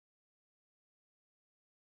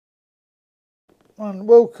And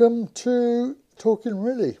welcome to Talking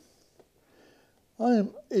Really. I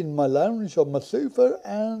am in my lounge on my sofa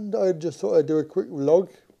and I just thought I'd do a quick vlog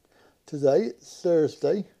today. It's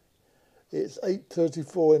Thursday. It's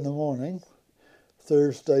 8:34 in the morning,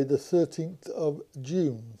 Thursday the 13th of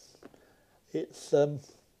June. It's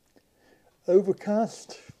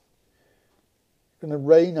overcast, going to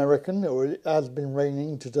rain I reckon, or it has been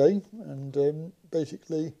raining today, and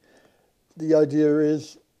basically the idea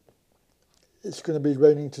is it's going to be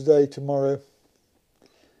raining today, tomorrow,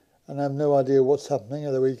 and I have no idea what's happening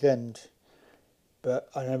at the weekend, but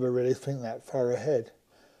I never really think that far ahead.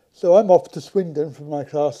 So I'm off to Swindon for my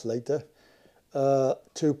class later,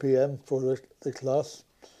 2 p.m. for the class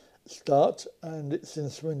start, and it's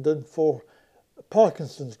in Swindon for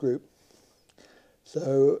Parkinson's group.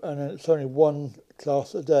 So, and it's only one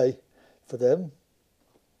class a day for them.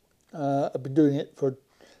 I've been doing it for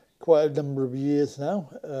quite a number of years now,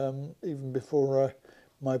 even before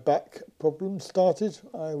my back problems started.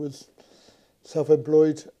 I was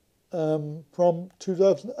self-employed from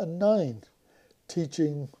 2009,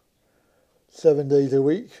 teaching 7 days a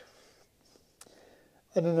week.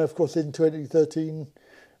 And then, of course, in 2013,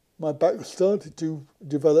 my back started to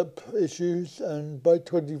develop issues, and by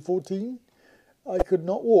 2014, I could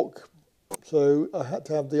not walk. So I had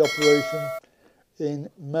to have the operation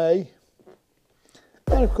in May.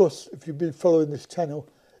 And of course, if you've been following this channel,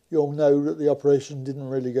 you'll know that the operation didn't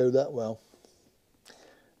really go that well.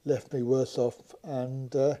 Left me worse off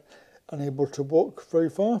and unable to walk very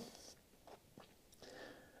far.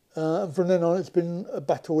 And from then on, it's been a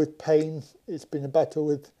battle with pain. It's been a battle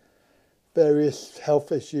with various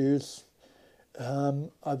health issues.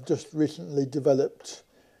 I've just recently developed,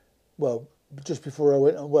 well, just before I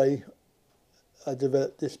went away, I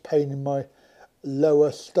developed this pain in my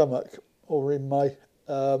lower stomach, or in my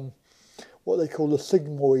what they call the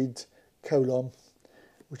sigmoid colon,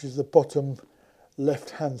 which is the bottom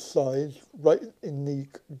left-hand side, right in the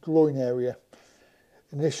groin area.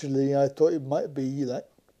 Initially, I thought it might be like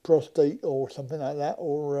prostate or something like that,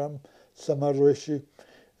 or some other issue.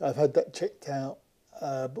 I've had that checked out,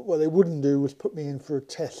 but what they wouldn't do was put me in for a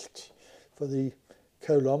test for the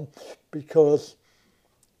colon, because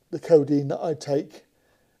the codeine that I take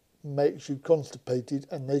makes you constipated,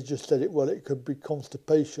 and they just said it could be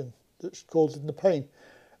constipation that's causing the pain.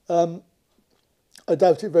 I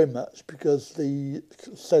doubt it very much, because the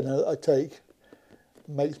Senna that I take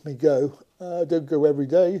makes me go. I don't go every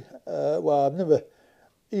day. Well, I've never,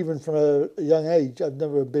 even from a young age, I've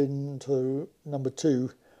never been to number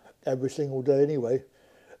 2 every single day anyway.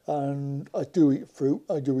 And I do eat fruit,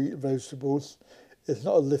 I do eat vegetables. It's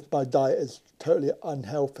not as if my diet is totally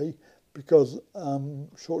unhealthy, because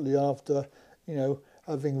shortly after,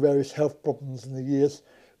 having various health problems in the years,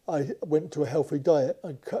 I went to a healthy diet.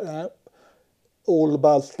 I cut out all the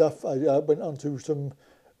bad stuff. I went on to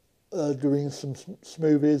doing some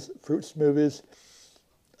smoothies, fruit smoothies,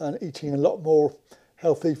 and eating a lot more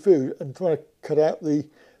healthy food, and trying to cut out the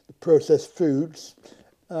processed foods.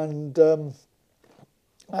 And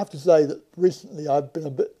I have to say that recently I've been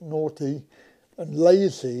a bit naughty and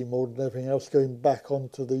lazy more than anything else, going back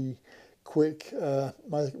onto the quick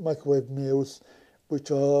microwave meals, which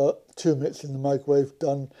are 2 minutes in the microwave,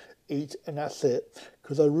 done, eat, and that's it.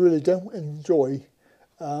 Because I really don't enjoy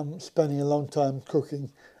spending a long time cooking.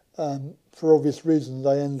 For obvious reasons,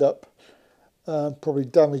 I end up probably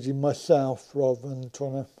damaging myself rather than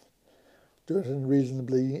trying to do it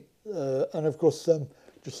reasonably. And of course,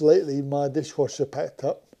 just lately my dishwasher packed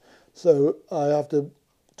up, so I have to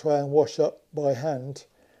try and wash up by hand.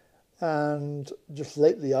 And just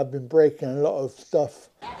lately I've been breaking a lot of stuff.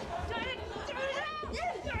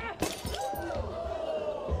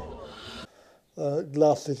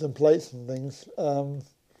 Glasses and plates and things.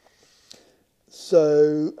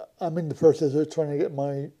 So I'm in the process of trying to get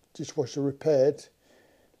my dishwasher repaired.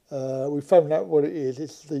 We found out what it is.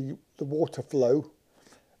 It's the water flow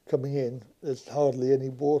coming in. There's hardly any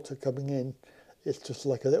water coming in. It's just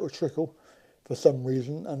like a little trickle for some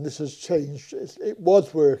reason, and this has changed. It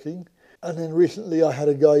was working, and then recently I had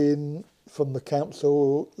a guy in from the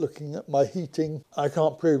council looking at my heating. I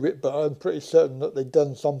can't prove it, but I'm pretty certain that they've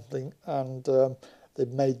done something, and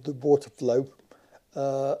they've made the water flow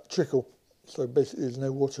trickle. So basically there's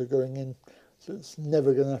no water going in, so it's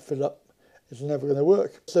never going to fill up. It's never going to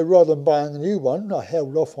work. So rather than buying a new one, I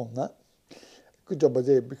held off on that. Good job I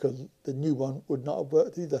did, because the new one would not have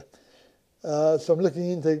worked either. So I'm looking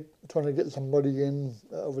into trying to get somebody in.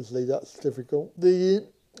 Obviously that's difficult. The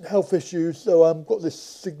health issues, so I've got this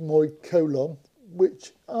sigmoid colon,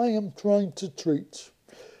 which I am trying to treat,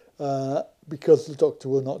 because the doctor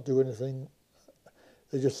will not do anything.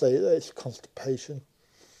 They just say that it's constipation.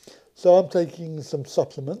 So I'm taking some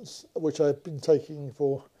supplements, which I've been taking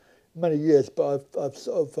for many years, but I've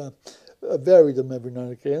sort of varied them every now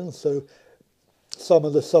and again. So some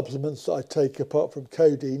of the supplements that I take, apart from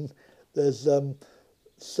codeine, there's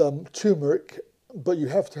some turmeric, but you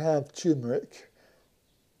have to have turmeric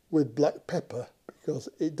with black pepper because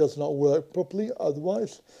it does not work properly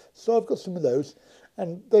otherwise. So I've got some of those,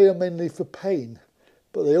 and they are mainly for pain,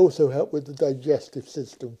 but they also help with the digestive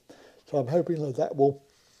system. So I'm hoping that will,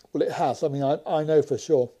 well, it has. I mean, I know for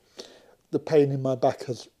sure the pain in my back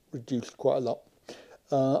has reduced quite a lot.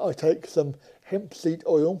 I take some hemp seed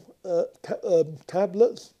oil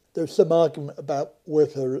tablets. There's some argument about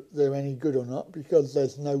whether they're any good or not because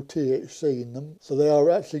there's no THC in them. So they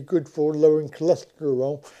are actually good for lowering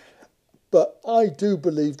cholesterol. But I do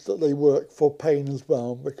believe that they work for pain as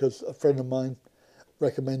well because a friend of mine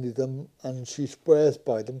recommended them and she swears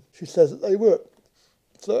by them. She says that they work.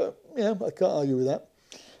 So, yeah, I can't argue with that.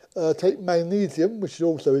 Take magnesium, which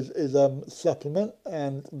also is a supplement,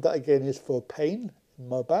 and that again is for pain in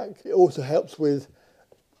my back. It also helps with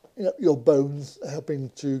your bones, helping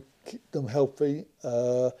to keep them healthy.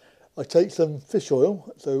 I take some fish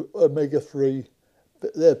oil, so omega-3.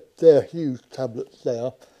 They're huge tablets, they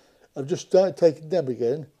are. I've just started taking them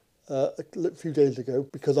again a few days ago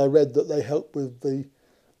because I read that they help with the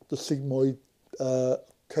sigmoid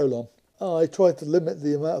colon. I try to limit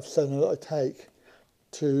the amount of senna that I take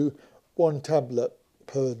to 1 tablet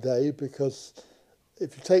per day because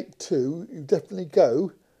if you take 2, you definitely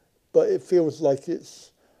go, but it feels like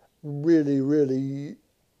it's really, really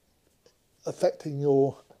affecting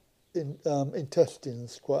your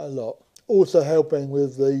intestines quite a lot. Also helping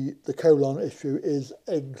with the colon issue is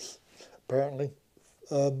eggs, apparently.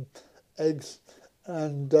 Eggs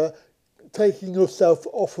and taking yourself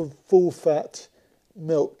off of full-fat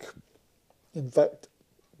milk. In fact,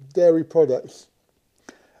 dairy products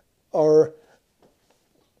are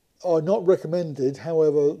not recommended,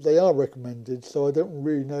 however, they are recommended, so I don't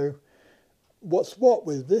really know what's what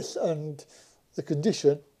with this, and the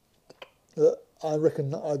condition that I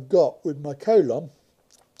reckon that I've got with my colon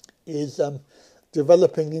is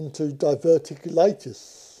developing into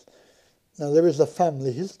diverticulitis. Now, there is a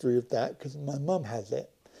family history of that because my mum has it,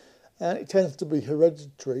 and it tends to be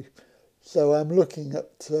hereditary, so I'm looking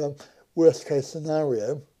at worst case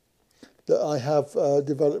scenario that I have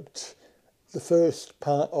developed the first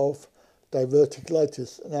part of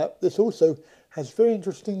diverticulitis. Now, this also has very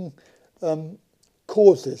interesting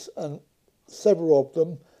causes, and several of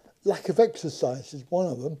them. Lack of exercise is one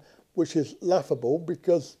of them, which is laughable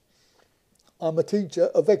because I'm a teacher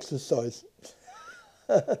of exercise.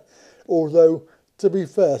 Although, to be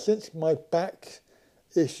fair, since my back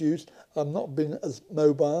issues, I've not been as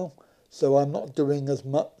mobile, so I'm not doing as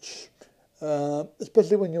much,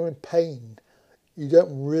 especially when you're in pain. You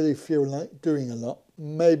don't really feel like doing a lot.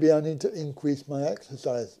 Maybe I need to increase my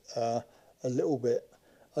exercise a little bit.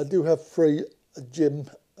 I do have free gym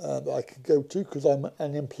that I can go to because I'm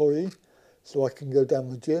an employee, so I can go down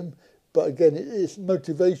the gym. But again, it's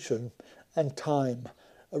motivation and time.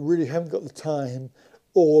 I really haven't got the time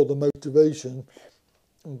or the motivation.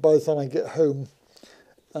 And by the time I get home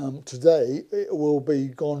today, it will be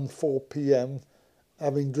gone 4 p.m,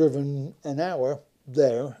 having driven an hour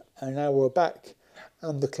there, an hour back,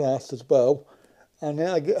 and the class as well. And then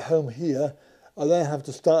I get home here, I then have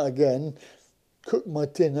to start again, cook my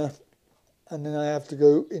dinner, and then I have to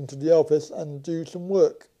go into the office and do some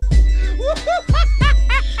work.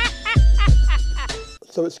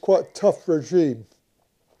 So it's quite a tough regime.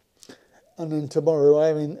 And then tomorrow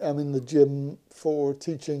I'm in the gym for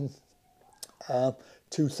teaching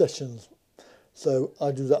 2 sessions. So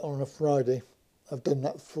I do that on a Friday. I've done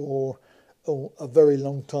that for a very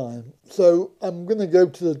long time. So I'm going to go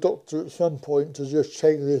to the doctor at some point to just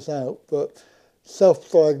check this out, but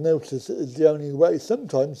self-diagnosis is the only way.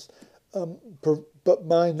 Sometimes, but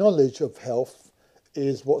my knowledge of health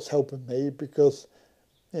is what's helping me because,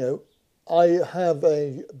 I have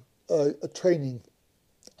a training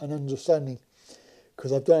and understanding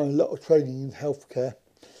because I've done a lot of training in healthcare.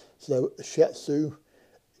 So a shiatsu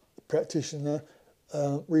practitioner,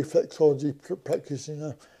 reflexology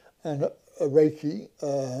practitioner, and a Reiki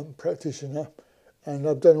practitioner, and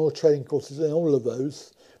I've done all training courses in all of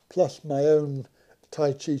those, plus my own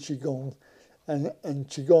Tai Chi Qigong, and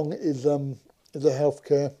Qigong is a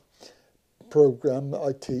healthcare program that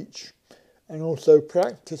I teach, and also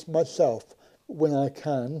practice myself when I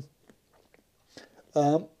can.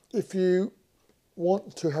 If you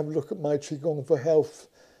want to have a look at my Qigong for Health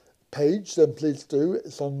page, then please do.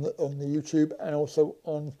 It's on the YouTube and also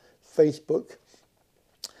on Facebook.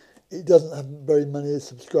 It doesn't have very many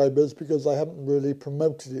subscribers because I haven't really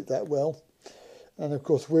promoted it that well. And of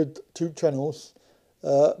course, with two channels,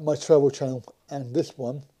 my travel channel and this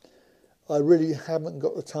one, I really haven't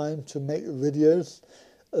got the time to make videos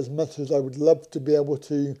as much as I would love to be able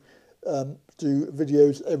to do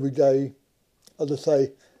videos every day. As I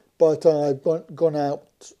say, by the time I've gone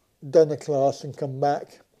out, done a class and come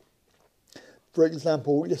back, for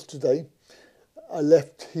example, yesterday, I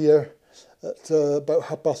left here at about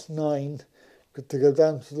 9:30 to go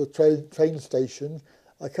down to the train station.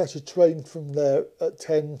 I catch a train from there at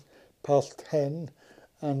 10:10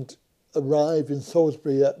 and arrive in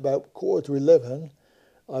Salisbury at about 11:15.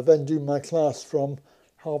 I then do my class from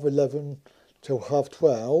 11:30 till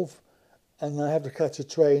 12:30, and I have to catch a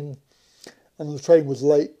train, and the train was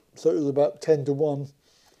late, so it was about 10 to 1.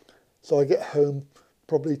 So I get home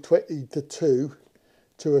probably 20 to 2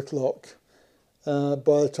 o'clock.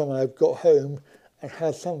 By the time I've got home and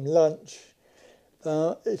had some lunch,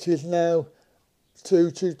 it is now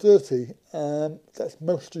 2:30. That's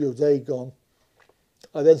most of your day gone.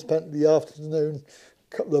 I then spent the afternoon,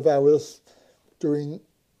 a couple of hours, doing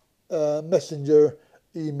messenger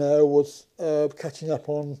email, was catching up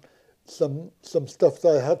on some stuff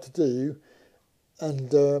that I had to do,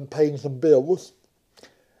 and paying some bills.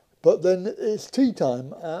 But then it's tea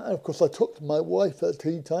time, and of course I talked to my wife at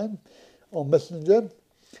tea time on Messenger,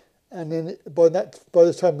 and then by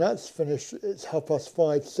the time that's finished, it's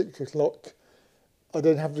 5:30, 6 o'clock. I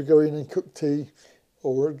then have to go in and cook tea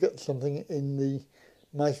or get something in the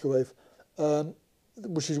microwave,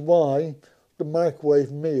 which is why the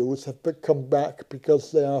microwave meals have come back,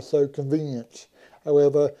 because they are so convenient.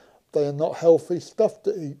 However, they are not healthy stuff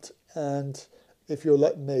to eat, and if you're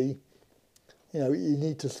like me, you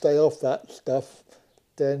need to stay off that stuff,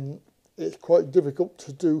 then it's quite difficult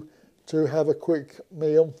to have a quick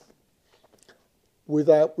meal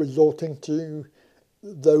without resorting to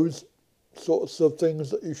those sorts of things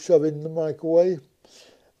that you shove in the microwave.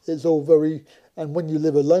 It's all very, and when you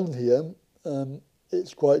live alone here,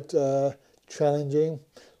 it's quite challenging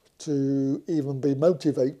to even be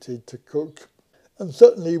motivated to cook. And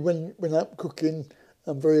certainly when I'm cooking,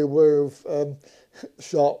 I'm very aware of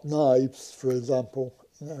sharp knives, for example.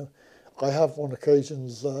 I have on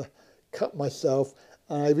occasions cut myself,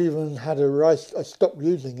 and I've even had I stopped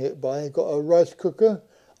using it, but I got a rice cooker.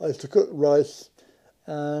 I used to cook rice,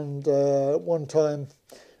 and one time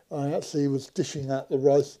I actually was dishing out the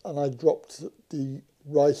rice, and I dropped the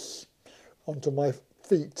rice onto my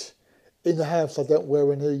feet. In the house, I don't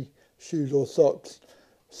wear any shoes or socks,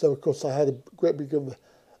 so of course I had a great big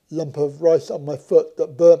lump of rice on my foot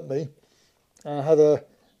that burnt me, and I had a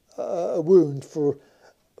wound for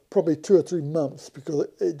probably 2 or 3 months because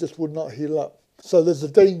it just would not heal up. So there's a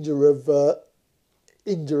danger of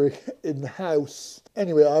injury in the house.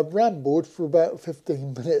 Anyway, I've rambled for about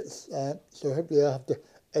 15 minutes, so hopefully I have to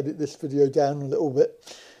edit this video down a little bit.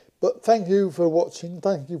 But thank you for watching,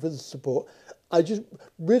 thank you for the support. I just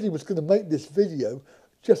really was going to make this video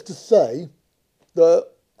just to say that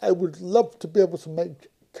I would love to be able to make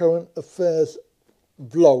current affairs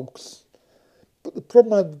vlogs. But the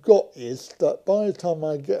problem I've got is that by the time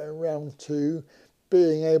I get around to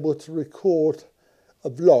being able to record a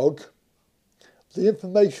vlog, the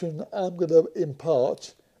information I'm going to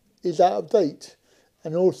impart is out of date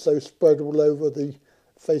and also spread all over the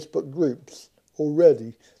Facebook groups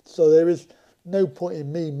already. So there is no point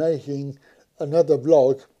in me making another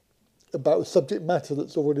vlog about a subject matter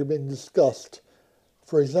that's already been discussed.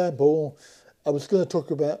 For example, I was going to talk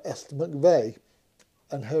about Esther McVeigh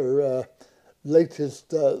and her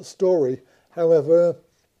latest story. However,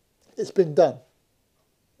 it's been done.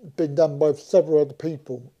 It's been done by several other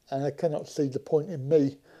people, and I cannot see the point in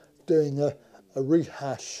me doing a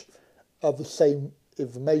rehash of the same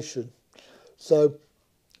information. So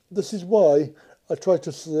this is why I try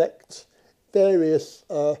to select various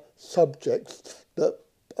subjects that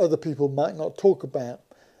other people might not talk about,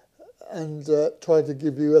 and try to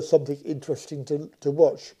give you something interesting to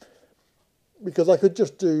watch. Because I could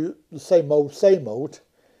just do the same old,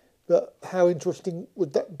 but how interesting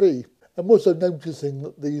would that be? I'm also noticing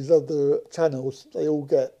that these other channels, they all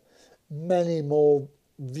get many more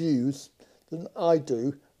views than I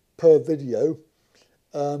do per video.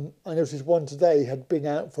 I noticed one today had been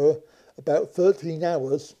out for about 13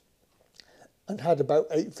 hours and had about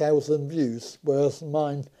 8,000 views, whereas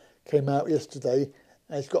mine came out yesterday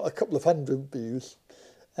and it's got a couple of hundred views.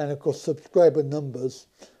 And of course, subscriber numbers,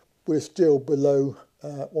 we're still below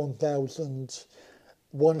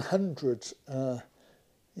 1,100.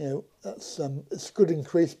 That's it's a good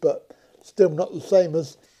increase, but still not the same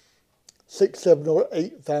as 6,000, 7,000 or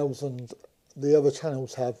 8,000 the other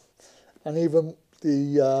channels have. And even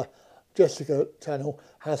the Jessica channel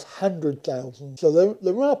has 100,000. So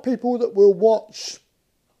there are people that will watch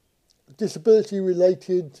disability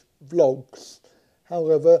related vlogs.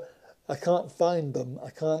 However, I can't find them. I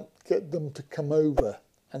can't get them to come over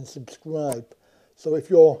and subscribe. So if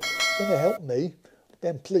you're going to help me,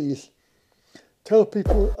 then please tell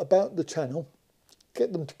people about the channel,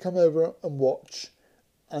 get them to come over and watch,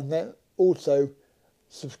 and then also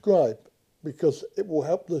subscribe, because it will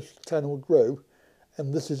help the channel grow.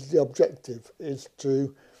 And this is the objective, is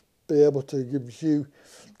to be able to give you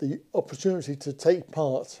the opportunity to take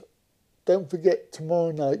part. Don't forget,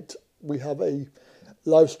 tomorrow night we have a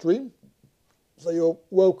live stream, so you're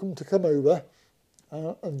welcome to come over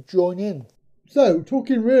and join in. So,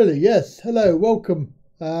 talking really, yes, hello, welcome.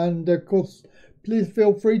 And of course, please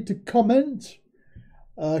feel free to comment.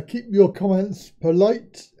 Keep your comments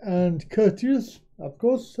polite and courteous. Of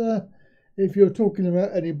course, if you're talking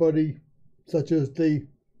about anybody such as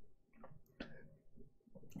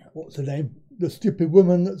what's her name? The stupid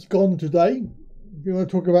woman that's gone today. If you want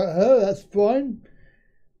to talk about her, that's fine.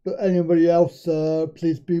 But anybody else,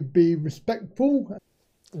 please be respectful.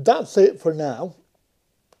 That's it for now.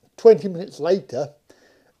 20 minutes later,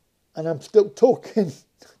 and I'm still talking.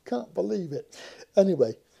 Can't believe it.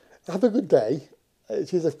 Anyway, have a good day.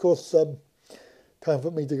 It is, of course, time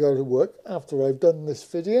for me to go to work after I've done this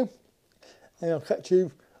video. And I'll catch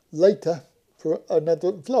you later for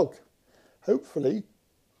another vlog. Hopefully,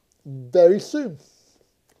 very soon.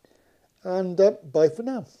 And bye for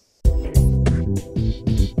now.